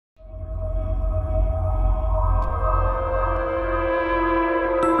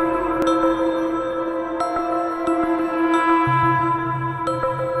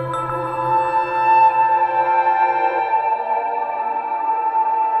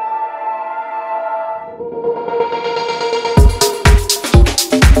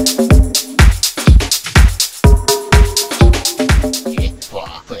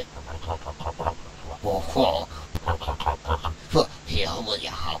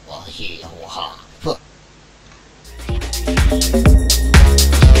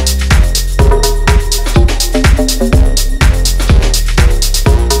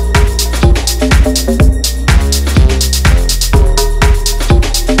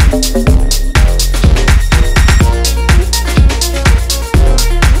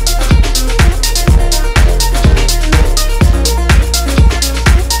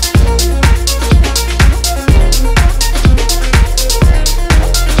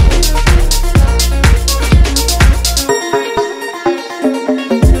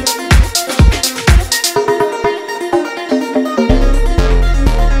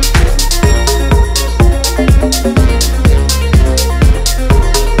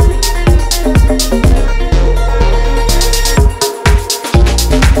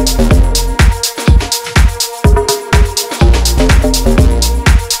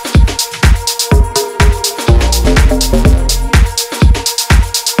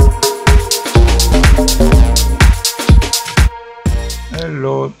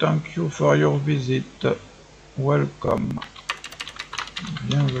Thank you for your visit. Welcome.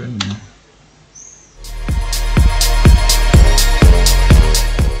 Bienvenue.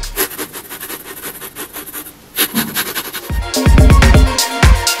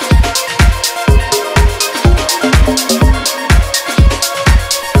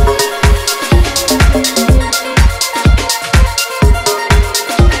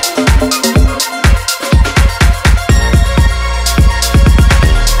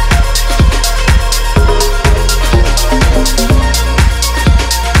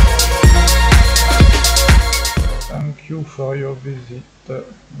 For your visit,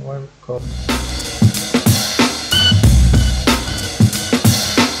 welcome.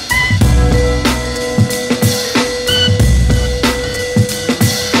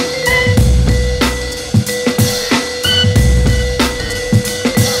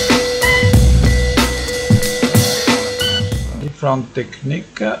 Different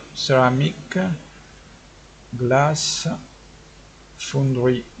technique: ceramic, glace,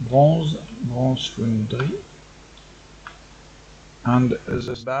 foundry, bronze foundry. And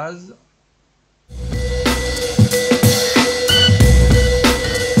the base.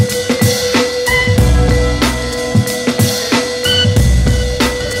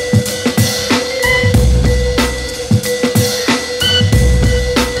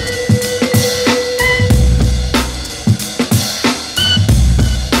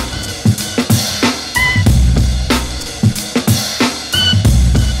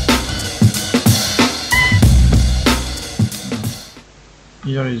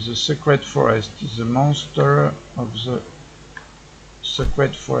 Here is the secret forest, the monster of the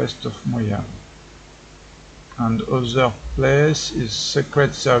secret forest of Moya. And other place is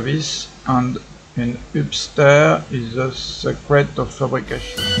secret service, and in upstairs is the secret of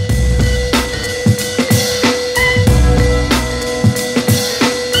fabrication.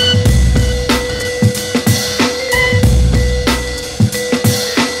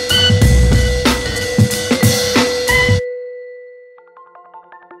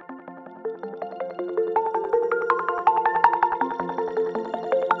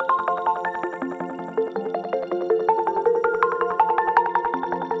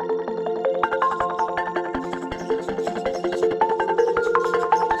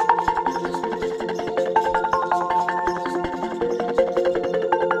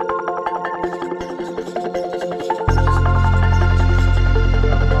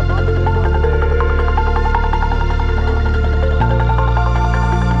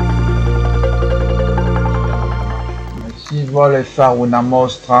 Vuole fare una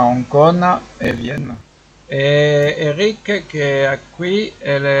mostra a Hong Kong e viene. E Eric, che è qui,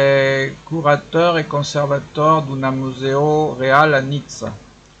 è il curatore e conservatore di un museo reale a Nizza.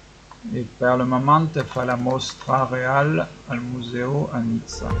 E per il momento fa la mostra reale al museo a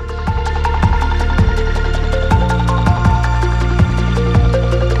Nizza.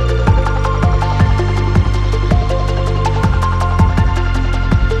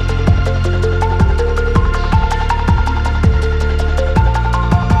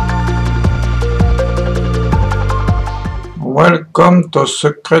 Welcome to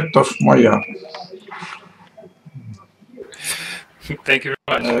Secret of Moya. Thank you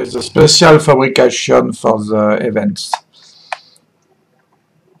very much. It's a special fabrication for the events.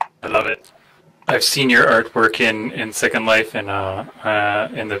 I love it. I've seen your artwork in Second Life and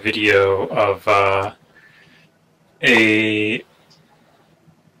in the video of a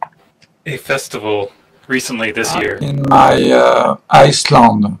festival recently this year. In my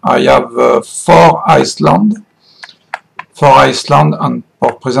Iceland, I have 4 Iceland. For Iceland and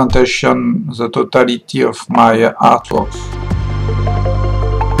for presentation the totality of my artworks.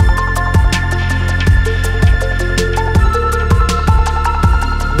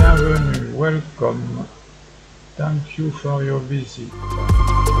 welcome. Thank you for your visit.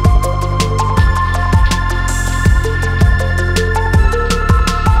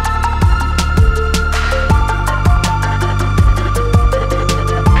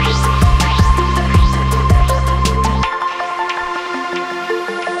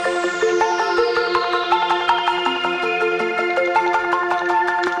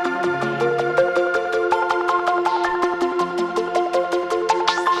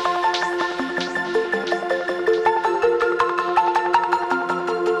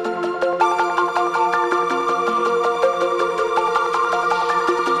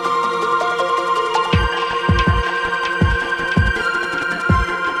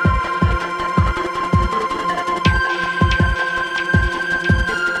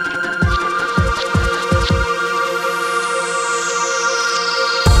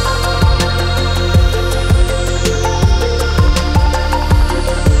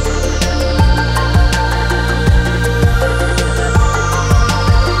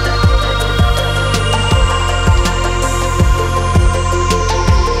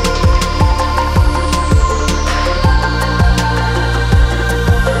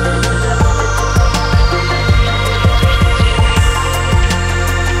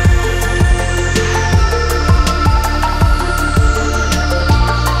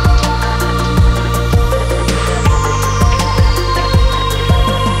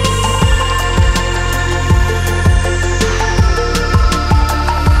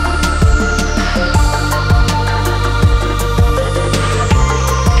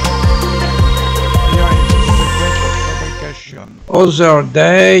 Other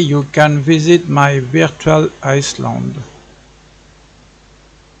day you can visit my virtual Iceland.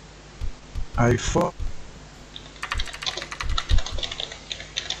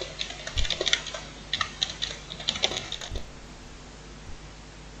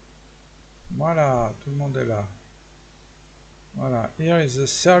 Voilà, tout le monde est là. Voilà, here is the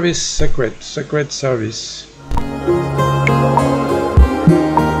service secret service.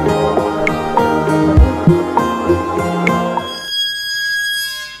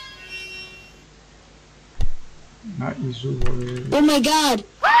 Ah, ils ouvrent les... Oh my god!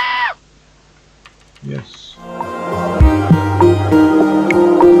 Yes.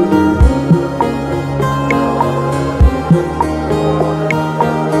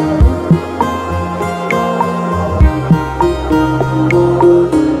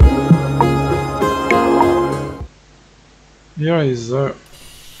 Here is the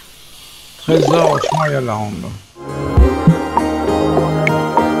treasure of Moya Land.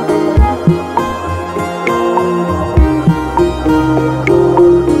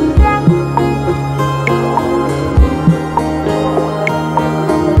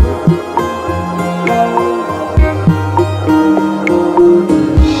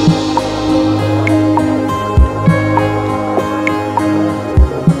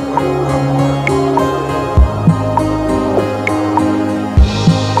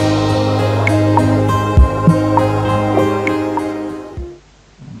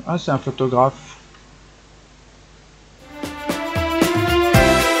 Ah, c'est un photographe.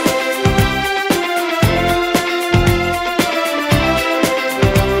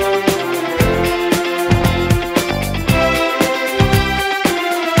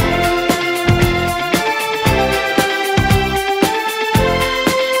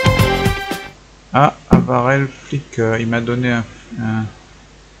 Ah, Avarel, flic, il m'a donné un...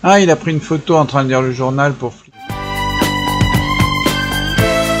 Ah, il a pris une photo en train de lire le journal pour flic.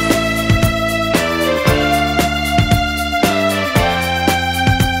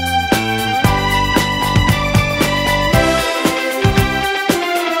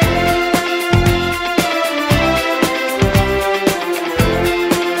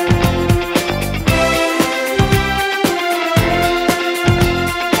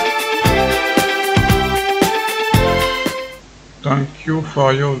 Thank you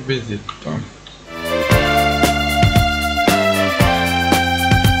for your visit.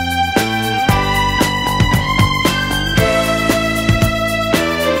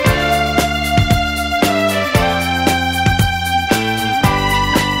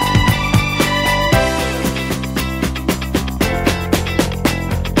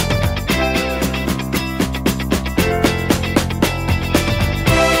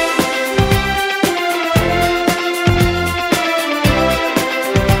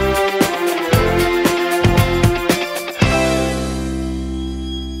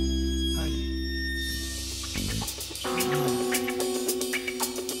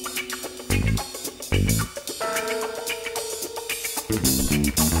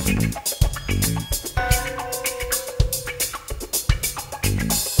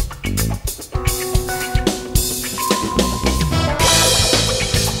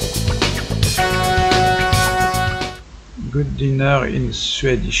 good dinner in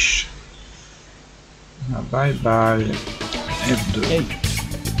Swedish. Bye bye. F2. Hey.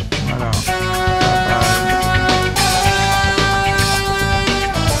 Voilà. Bye bye.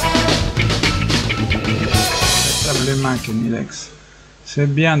 Lave les mains, Kenilex. C'est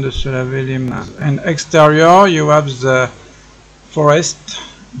bien de se laver les mains. And exterior, you have the forest,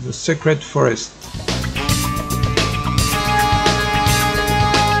 the secret forest.